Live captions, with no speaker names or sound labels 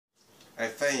I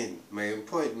find my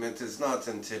appointment is not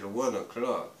until 1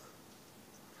 o'clock.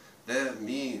 That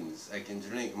means I can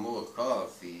drink more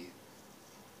coffee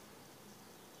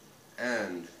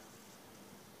and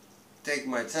take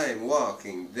my time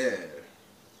walking there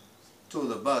to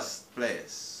the bus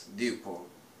place, depot.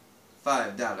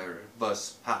 $5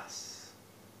 bus pass.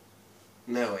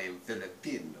 Now I am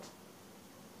Filipino.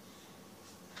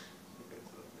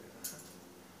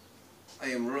 I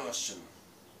am Russian.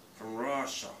 From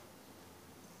Russia.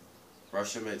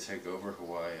 Russia may take over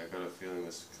Hawaii. I got a feeling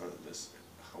this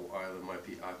island might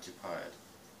be occupied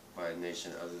by a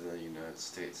nation other than the United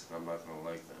States, and I'm not going to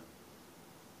like them.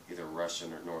 Either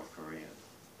Russian or North Korean.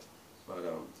 But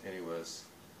anyways,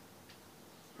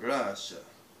 Russia.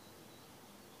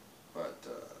 But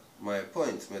my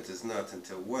appointment is not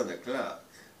until 1 o'clock.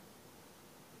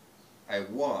 I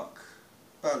walk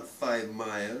about 5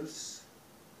 miles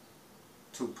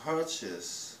to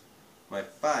purchase my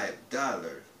 $5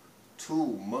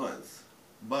 2-month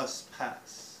bus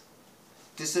pass.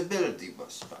 Disability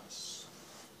bus pass.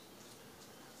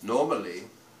 Normally,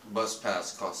 bus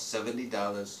pass costs $70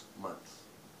 a month.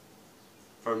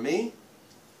 For me,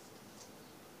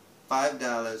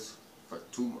 $5 for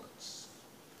 2 months.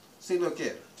 See, look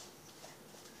here.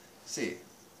 See.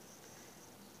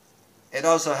 It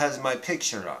also has my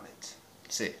picture on it.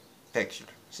 See, picture.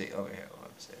 See, over here. Oh,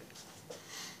 I'm saying.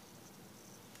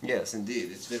 Yes,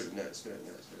 indeed. It's very nice, very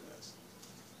nice, very nice.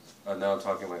 Now I'm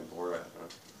talking like Borat,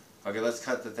 huh? Okay, let's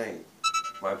cut the thing.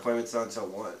 My appointment's not until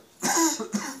 1.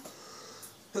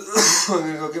 I'm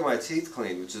gonna go get my teeth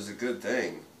cleaned, which is a good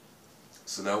thing.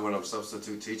 So now when I'm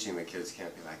substitute teaching, the kids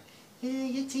can't be like, "Hey,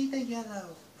 your teeth are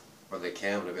yellow." Or they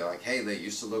can, but they'll be like, "Hey, they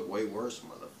used to look way worse,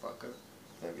 motherfucker."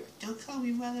 And they'll be like, "Don't call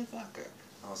me motherfucker."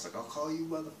 I was like, "I'll call you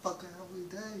motherfucker every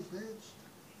day, bitch."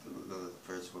 The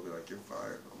principal will be like, "You're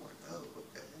fired." I'm like, "Oh,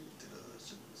 okay."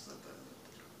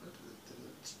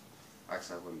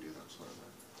 Actually, I wouldn't do that. That's what I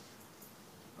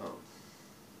meant.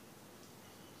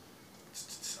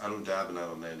 I don't dab and I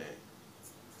don't nay.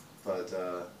 But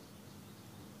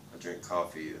I drink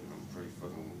coffee and I'm pretty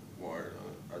fucking wired on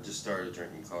it. I just started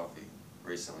drinking coffee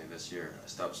recently this year. I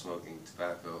stopped smoking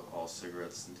tobacco, all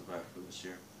cigarettes and tobacco this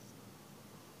year.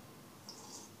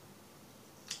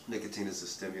 Nicotine is a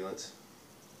stimulant.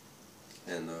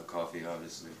 And coffee,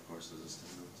 obviously, of course, is a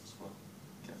stimulant as well.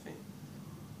 Caffeine.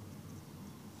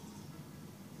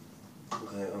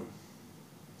 Okay,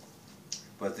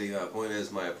 but the point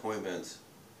is, my appointment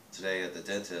today at the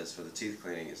dentist for the teeth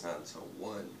cleaning is not until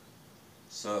 1.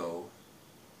 So,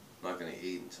 I'm not going to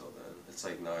eat until then. It's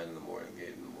like 9 in the morning, 8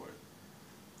 in the morning.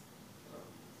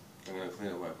 I'm going to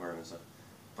clean up my apartment stuff.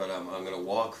 But I'm going to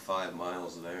walk 5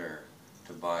 miles there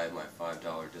to buy my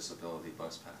 $5 disability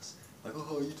bus pass. Like,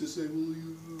 "Oh, you disabled,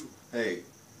 you." Hey,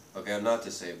 okay, I'm not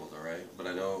disabled, alright? But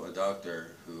I know a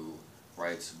doctor who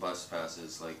writes bus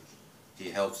passes, like, he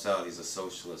helps out, he's a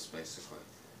socialist, basically.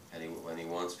 And when he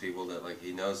wants people that, like,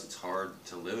 he knows it's hard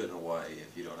to live in Hawaii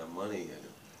if you don't have money.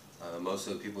 And most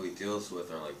of the people he deals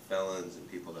with are, like, felons and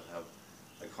people that have,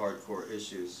 like, hardcore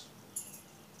issues.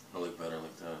 I look better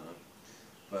like that,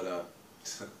 huh?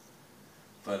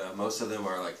 But most of them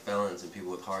are, like, felons and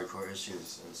people with hardcore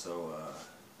issues. And so,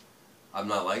 I'm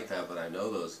not like that, but I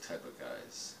know those type of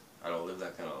guys. I don't live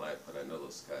that kind of life, but I know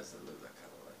those guys that live that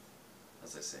kind of life,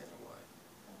 as they say in Hawaii.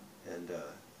 And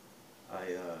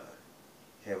I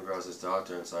came across this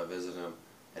doctor, and so I visited him,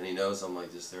 and he knows I'm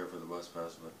like just there for the bus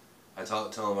pass. But I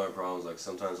tell him my problems. Like,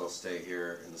 sometimes I'll stay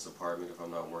here in this apartment if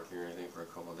I'm not working or anything for a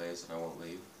couple of days, and I won't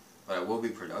leave. But I will be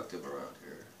productive around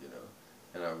here, you know.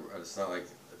 And it's not like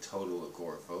a total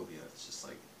agoraphobia. It's just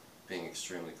like being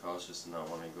extremely cautious and not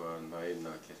wanting to go out at night and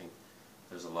not getting.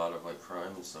 There's a lot of like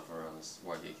crime and stuff around this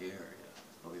Waikiki area,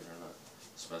 believe it or not,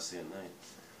 especially at night.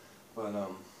 But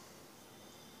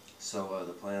so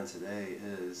the plan today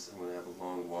is I'm going to have a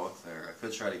long walk there. I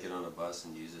could try to get on a bus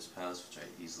and use this pass, which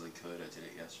I easily could. I did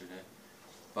it yesterday.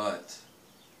 But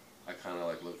I kind of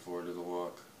like look forward to the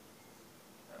walk.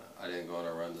 I didn't go on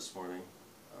a run this morning,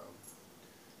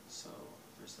 so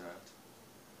there's that.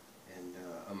 And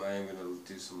I am going to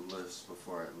do some lifts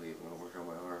before I leave. I'm going to work on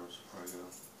my arms before I go.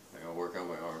 Like, I'll work on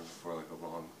my arms before like a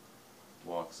long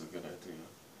walk is a good idea.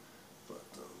 But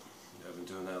I've been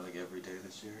doing that like every day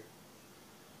this year.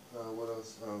 What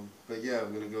else? But yeah,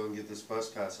 I'm going to go and get this bus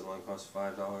pass. It only costs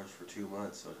 $5 for 2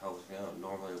 months, so it helps me out.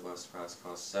 Normally a bus pass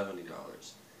costs $70.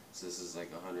 So this is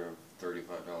like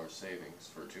 $135 savings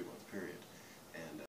for a 2-month period.